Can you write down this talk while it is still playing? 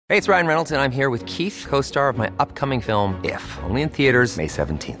Hey, it's Ryan Reynolds, and I'm here with Keith, co-star of my upcoming film, If, only in theaters May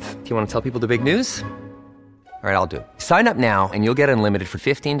 17th. Do you want to tell people the big news? All right, I'll do it. Sign up now and you'll get unlimited for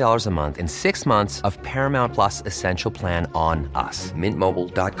 $15 a month and 6 months of Paramount Plus Essential Plan on us.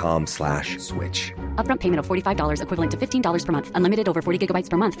 MintMobile.com/switch. Upfront payment of $45 equivalent to $15 per month. Unlimited over 40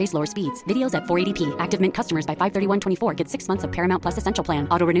 gigabytes per month. Face lower speeds. Videos at 480p. Active Mint customers by 531.24 get 6 months of Paramount Plus Essential Plan.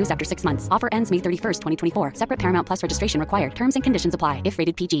 Auto renews after 6 months. Offer ends May 31st, 2024. Separate Paramount Plus registration required. Terms and conditions apply if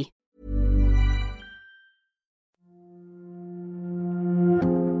rated PG.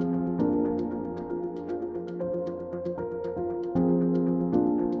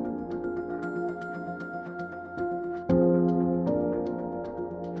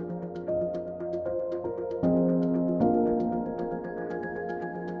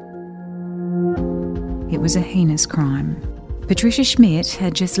 It was a heinous crime. Patricia Schmidt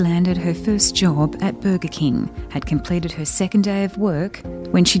had just landed her first job at Burger King, had completed her second day of work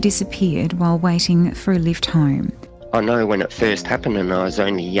when she disappeared while waiting for a lift home. I know when it first happened and I was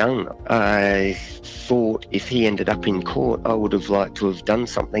only young, I thought if he ended up in court, I would have liked to have done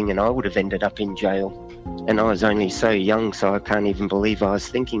something and I would have ended up in jail. And I was only so young, so I can't even believe I was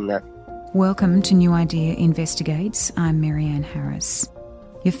thinking that. Welcome to New Idea Investigates. I'm Marianne Harris.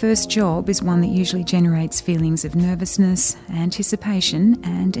 Your first job is one that usually generates feelings of nervousness, anticipation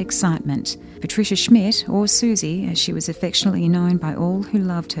and excitement. Patricia Schmidt, or Susie as she was affectionately known by all who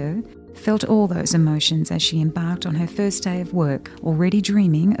loved her, felt all those emotions as she embarked on her first day of work, already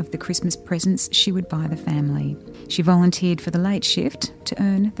dreaming of the Christmas presents she would buy the family. She volunteered for the late shift to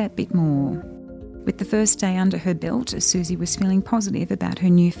earn that bit more. With the first day under her belt, Susie was feeling positive about her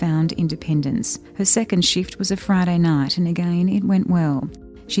newfound independence. Her second shift was a Friday night and again it went well.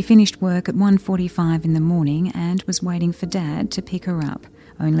 She finished work at 1:45 in the morning and was waiting for Dad to pick her up,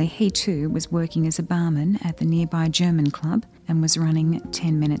 only he too was working as a barman at the nearby German club and was running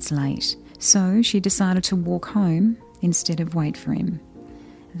 10 minutes late. So she decided to walk home instead of wait for him.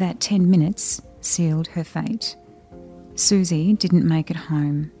 That 10 minutes sealed her fate. Susie didn't make it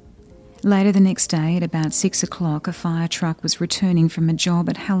home. Later the next day, at about 6 o'clock, a fire truck was returning from a job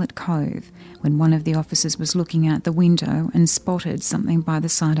at Hallett Cove when one of the officers was looking out the window and spotted something by the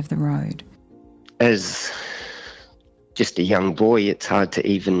side of the road. As just a young boy, it's hard to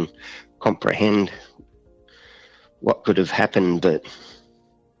even comprehend what could have happened, but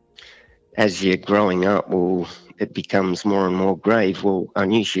as you're growing up, well, it becomes more and more grave. Well, I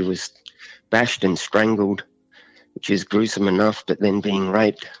knew she was bashed and strangled, which is gruesome enough, but then being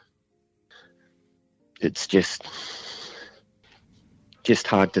raped, it's just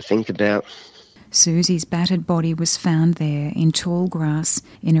hard to think about. Susie's battered body was found there in tall grass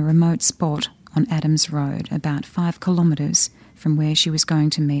in a remote spot on Adams Road, about 5 kilometres from where she was going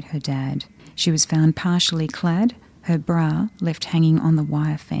to meet her dad. She was found partially clad, her bra left hanging on the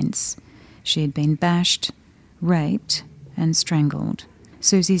wire fence. She had been bashed, raped and strangled.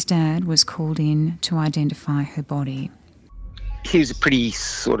 Susie's dad was called in to identify her body. He was a pretty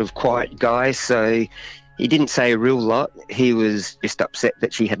sort of quiet guy, so he didn't say a real lot. He was just upset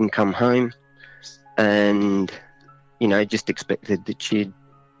that she hadn't come home and, just expected that she'd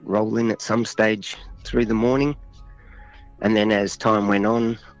roll in at some stage through the morning. And then as time went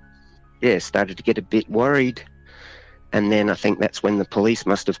on, started to get a bit worried. And then I think that's when the police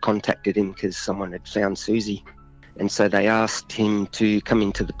must have contacted him because someone had found Susie. And so they asked him to come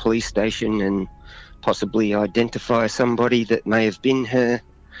into the police station and possibly identify somebody that may have been her.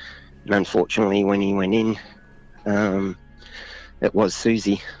 And unfortunately, when he went in, it was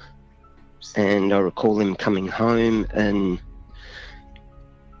Susie. And I recall him coming home and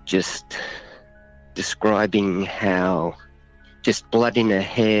just describing how just blood in her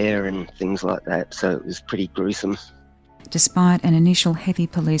hair and things like that. So it was pretty gruesome. Despite an initial heavy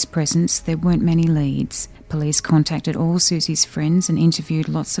police presence, there weren't many leads. Police contacted all Susie's friends and interviewed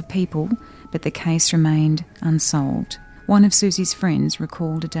lots of people, but the case remained unsolved. One of Susie's friends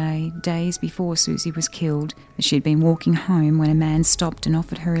recalled a day, days before Susie was killed, that she'd been walking home when a man stopped and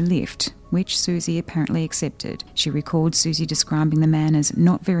offered her a lift, which Susie apparently accepted. She recalled Susie describing the man as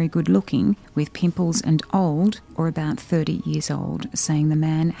not very good looking, with pimples and old, or about 30 years old, saying the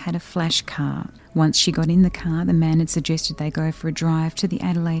man had a flash car. Once she got in the car, the man had suggested they go for a drive to the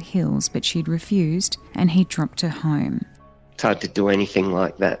Adelaide Hills, but she'd refused and he dropped her home. It's hard to do anything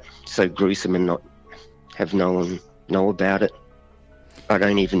like that, so gruesome, and not have no one know about it. I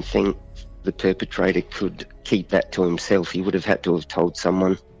don't even think the perpetrator could keep that to himself. He would have had to have told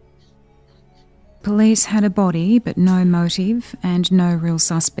someone. Police had a body but no motive and no real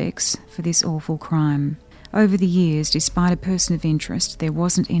suspects for this awful crime. Over the years, despite a person of interest, there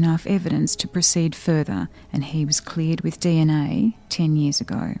wasn't enough evidence to proceed further, and he was cleared with DNA 10 years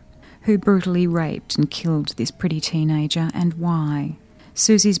ago. Who brutally raped and killed this pretty teenager, and why?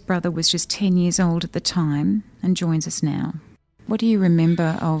 Susie's brother was just 10 years old at the time and joins us now. What do you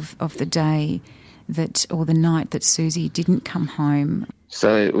remember of the day that, or the night that Susie didn't come home?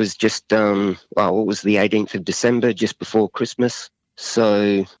 So it was just, it was the 18th of December, just before Christmas.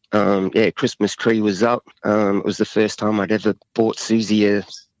 So, Christmas tree was up. It was the first time I'd ever bought Susie a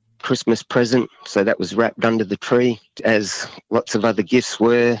Christmas present. So that was wrapped under the tree, as lots of other gifts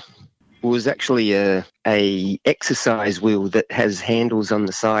were. It was actually a exercise wheel that has handles on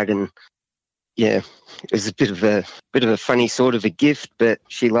the side, and it was a bit of a funny sort of a gift, but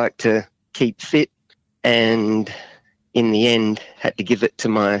she liked to keep fit, and in the end had to give it to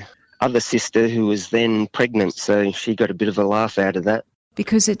my other sister, who was then pregnant, so she got a bit of a laugh out of that.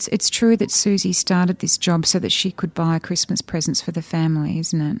 Because it's true that Susie started this job so that she could buy Christmas presents for the family,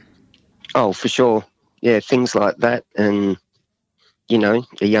 isn't it? Oh, for sure. Yeah, things like that. And,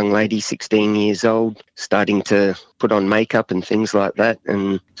 a young lady, 16 years old, starting to put on makeup and things like that,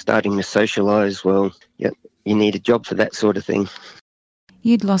 and starting to socialise, you need a job for that sort of thing.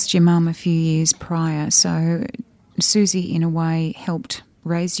 You'd lost your mum a few years prior, so Susie, in a way, helped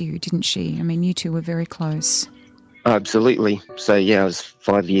raise you, didn't she? I mean, you two were very close. Absolutely. So, I was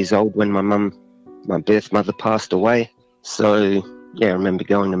 5 years old when my birth mother passed away. So, I remember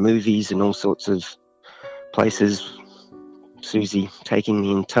going to movies and all sorts of places, Susie taking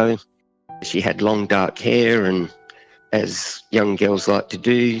me in tow. She had long dark hair, and as young girls like to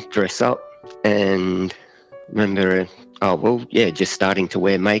do, dress up. And remember, just starting to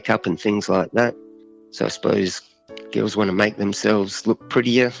wear makeup and things like that. So I suppose girls want to make themselves look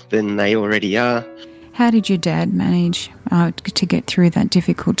prettier than they already are. How did your dad manage to get through that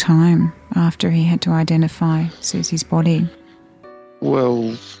difficult time after he had to identify Susie's body?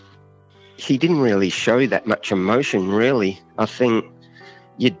 Well, he didn't really show that much emotion, really. I think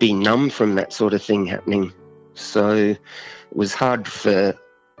you'd be numb from that sort of thing happening. So it was hard for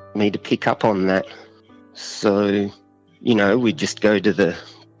me to pick up on that. So, we'd just go to the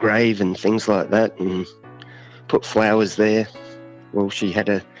grave and things like that and put flowers there. Well, she had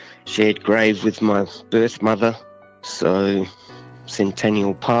a shared grave with my birth mother, so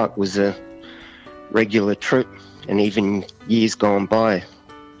Centennial Park was a regular trip, and even years gone by,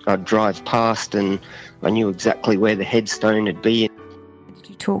 I'd drive past and I knew exactly where the headstone would be. Did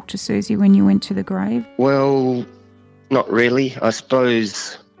you talk to Susie when you went to the grave? Well, not really. I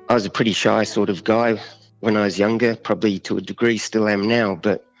suppose I was a pretty shy sort of guy when I was younger, probably to a degree still am now,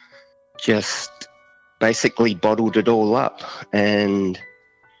 but just basically bottled it all up. And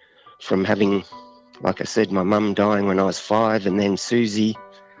from having, like I said, my mum dying when I was 5, and then Susie,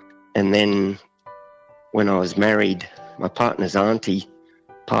 and then when I was married, my partner's auntie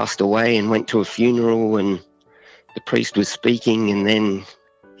passed away and went to a funeral, and the priest was speaking, and then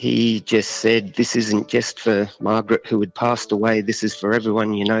he just said, "This isn't just for Margaret who had passed away, this is for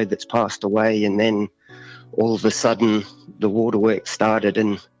everyone that's passed away." And then all of a sudden the waterworks started,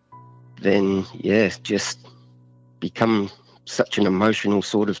 and then, just become such an emotional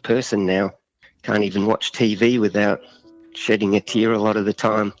sort of person now. Can't even watch TV without shedding a tear a lot of the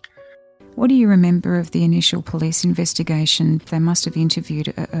time. What do you remember of the initial police investigation? They must have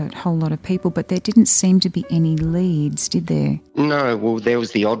interviewed a whole lot of people, but there didn't seem to be any leads, did there? No, well, there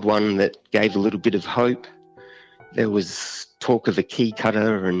was the odd one that gave a little bit of hope. There was talk of a key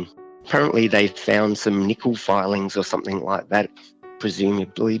cutter, and apparently they found some nickel filings or something like that,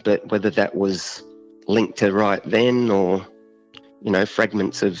 presumably, but whether that was linked to right then or,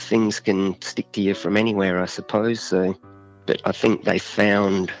 fragments of things can stick to you from anywhere, I suppose. So, but I think they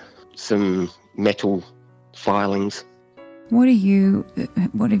found some metal filings. Have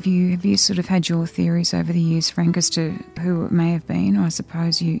you sort of had your theories over the years, Frank, as to who it may have been? I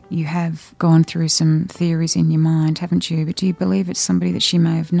suppose you have gone through some theories in your mind, haven't you? But do you believe it's somebody that she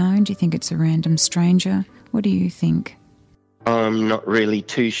may have known? Do you think it's a random stranger? What do you think? I'm not really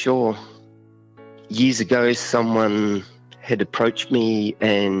too sure. Years ago, someone had approached me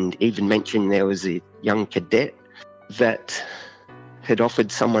and even mentioned there was a young cadet that had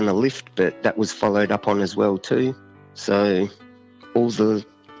offered someone a lift, but that was followed up on as well too. So all the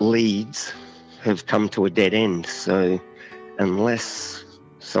leads have come to a dead end. So unless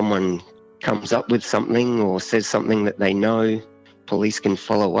someone comes up with something or says something that they know, police can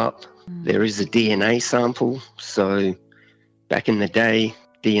follow up. There is a DNA sample. So back in the day,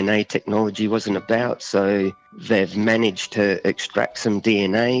 DNA technology wasn't about, so they've managed to extract some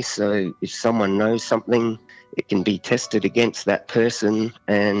DNA. So if someone knows something, it can be tested against that person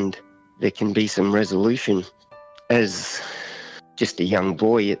and there can be some resolution. As just a young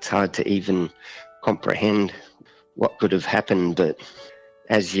boy, it's hard to even comprehend what could have happened, but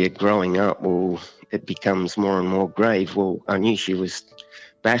as you're growing up, well, it becomes more and more grave. Well, I knew she was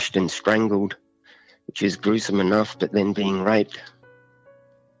bashed and strangled, which is gruesome enough, but then being raped,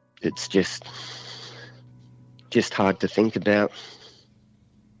 it's just hard to think about.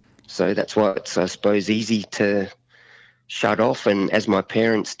 So that's why it's, I suppose, easy to shut off. And as my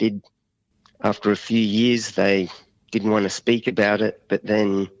parents did, after a few years, they didn't want to speak about it, but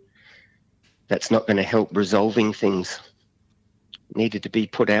then that's not going to help resolving things. It needed to be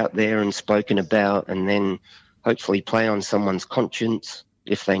put out there and spoken about, and then hopefully play on someone's conscience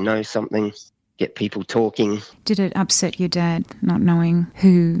if they know something, get people talking. Did it upset your dad not knowing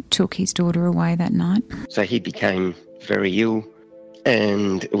who took his daughter away that night? So he became very ill,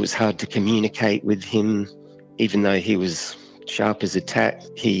 and it was hard to communicate with him. Even though he was sharp as a tack,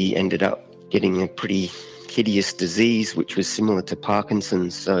 he ended up getting a pretty hideous disease, which was similar to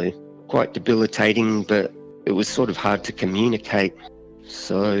Parkinson's, so quite debilitating, but it was sort of hard to communicate.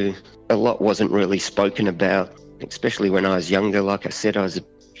 So a lot wasn't really spoken about, especially when I was younger. Like I said, I was a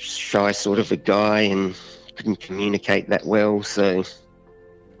shy sort of a guy and couldn't communicate that well, so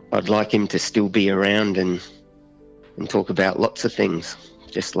I'd like him to still be around and talk about lots of things,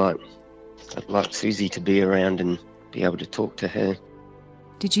 just like I'd like Susie to be around and be able to talk to her.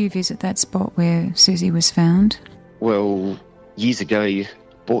 Did you visit that spot where Susie was found? Well, years ago,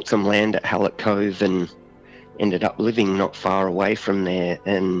 bought some land at Hallett Cove and ended up living not far away from there.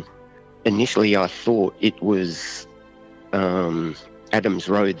 And initially I thought it was Adams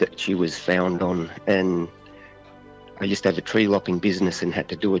Road that she was found on. And I used to have a tree lopping business and had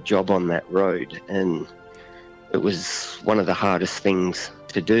to do a job on that road. And it was one of the hardest things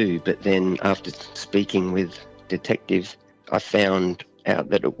to do. But then after speaking with detective, I found out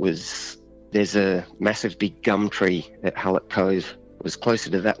that there's a massive big gum tree at Hallett Cove. It was closer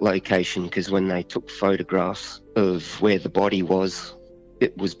to that location because when they took photographs of where the body was,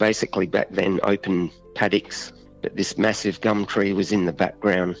 it was basically back then open paddocks, but this massive gum tree was in the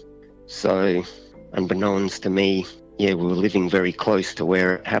background. So unbeknownst to me, we were living very close to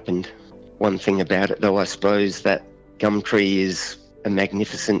where it happened. One thing about it though, I suppose, that gum tree is a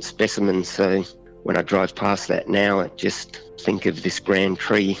magnificent specimen, so when I drive past that now, I just think of this grand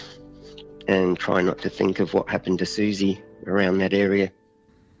tree and try not to think of what happened to Susie around that area.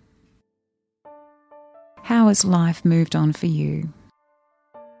 How has life moved on for you?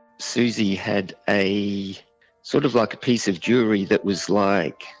 Susie had a sort of like a piece of jewellery that was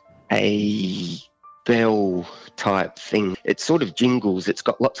like a bell type thing. It sort of jingles, it's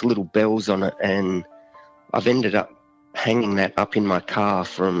got lots of little bells on it, and I've ended up hanging that up in my car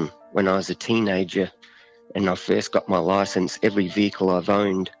from when I was a teenager and I first got my licence. Every vehicle I've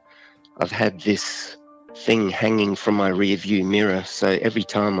owned, I've had this thing hanging from my rear view mirror, so every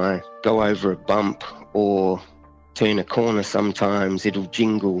time I go over a bump or turn a corner, sometimes it'll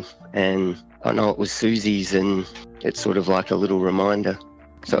jingle, and I know it was Susie's, and it's sort of like a little reminder.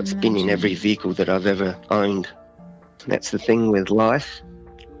 So it's been in every vehicle that I've ever owned. That's the thing with life.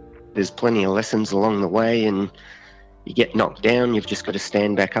 There's plenty of lessons along the way, and you get knocked down, you've just got to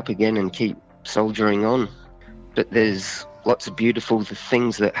stand back up again and keep soldiering on. But there's lots of beautiful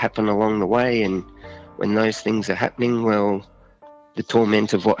things that happen along the way, and when those things are happening, well, the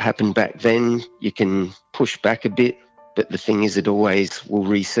torment of what happened back then, you can push back a bit, but the thing is it always will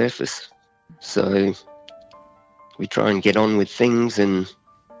resurface. So we try and get on with things and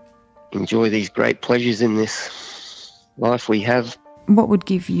enjoy these great pleasures in this life we have. What would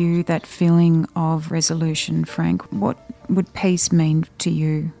give you that feeling of resolution, Frank? What would peace mean to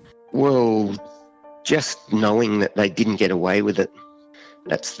you? Well, just knowing that they didn't get away with it.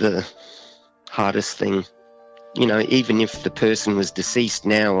 That's the hardest thing. You know, even if the person was deceased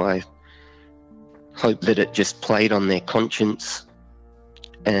now, I hope that it just played on their conscience.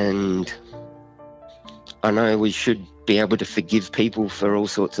 And I know we should be able to forgive people for all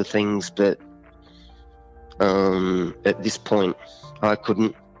sorts of things, but at this point, I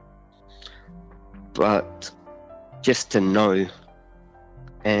couldn't. But just to know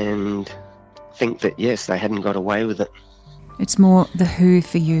and think that, yes, they hadn't got away with it. It's more the who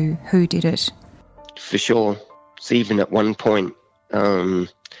for you. Who did it? For sure. So even at one point,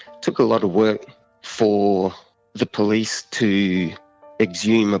 took a lot of work for the police to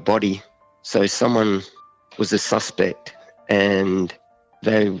exhume a body. So someone was a suspect and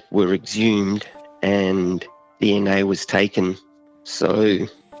they were exhumed and DNA was taken. So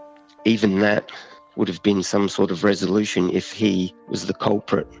even that would have been some sort of resolution if he was the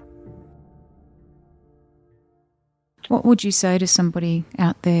culprit. What would you say to somebody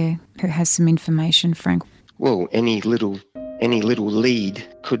out there who has some information, Frank? Well, any little lead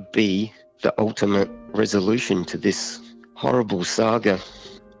could be the ultimate resolution to this horrible saga.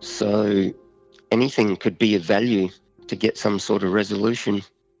 So anything could be of value to get some sort of resolution.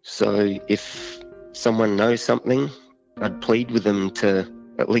 So if someone knows something, I'd plead with them to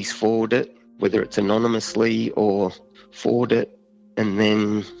at least forward it, whether it's anonymously or forward it, and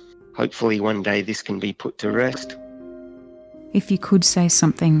then hopefully one day this can be put to rest. If you could say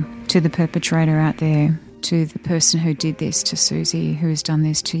something to the perpetrator out there, to the person who did this to Susie, who has done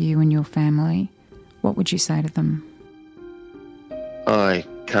this to you and your family, what would you say to them? I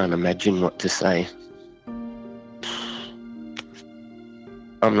can't imagine what to say.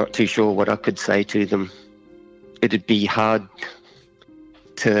 I'm not too sure what I could say to them. It'd be hard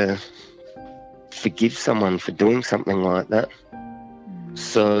to forgive someone for doing something like that.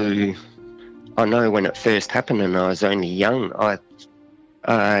 So I know when it first happened and I was only young,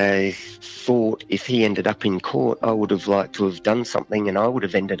 I thought if he ended up in court, I would have liked to have done something and I would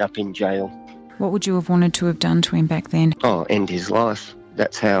have ended up in jail. What would you have wanted to have done to him back then? Oh, end his life.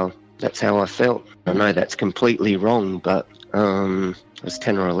 That's how I felt. I know that's completely wrong, but I was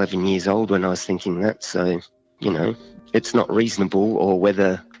 10 or 11 years old when I was thinking that, so, you know, it's not reasonable or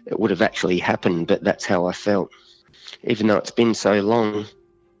whether it would have actually happened, but that's how I felt. Even though it's been so long,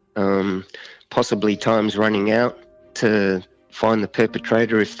 possibly time's running out to find the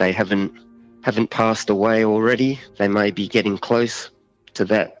perpetrator. If they haven't passed away already, they may be getting close to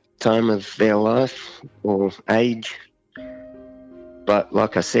that time of their life or age. But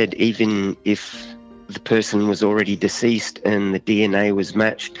like I said, even if the person was already deceased and the DNA was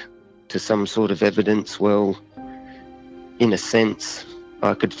matched to some sort of evidence, well, in a sense,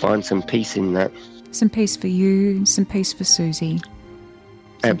 I could find some peace in that. Some peace for you, some peace for Susie.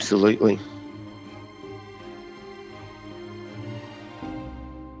 Absolutely.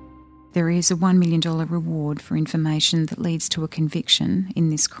 There is a $1 million reward for information that leads to a conviction in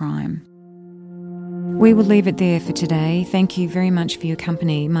this crime. We will leave it there for today. Thank you very much for your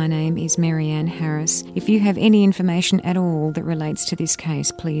company. My name is Marianne Harris. If you have any information at all that relates to this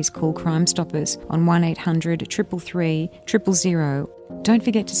case, please call Crime Stoppers on 1800 333 000. Don't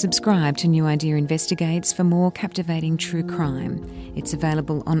forget to subscribe to New Idea Investigates for more captivating true crime. It's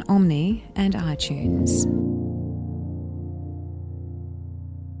available on Omni and iTunes.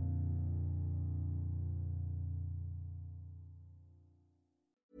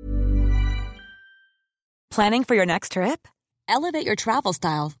 Planning for your next trip? Elevate your travel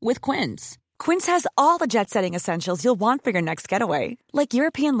style with Quince. Quince has all the jet-setting essentials you'll want for your next getaway, like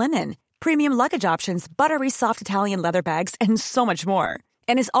European linen, premium luggage options, buttery soft Italian leather bags, and so much more.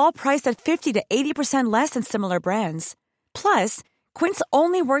 And is all priced at 50 to 80% less than similar brands. Plus, Quince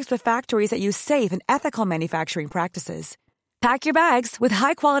only works with factories that use safe and ethical manufacturing practices. Pack your bags with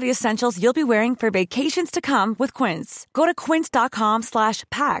high-quality essentials you'll be wearing for vacations to come with Quince. Go to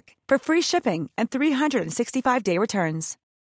quince.com/pack for free shipping and 365-day returns.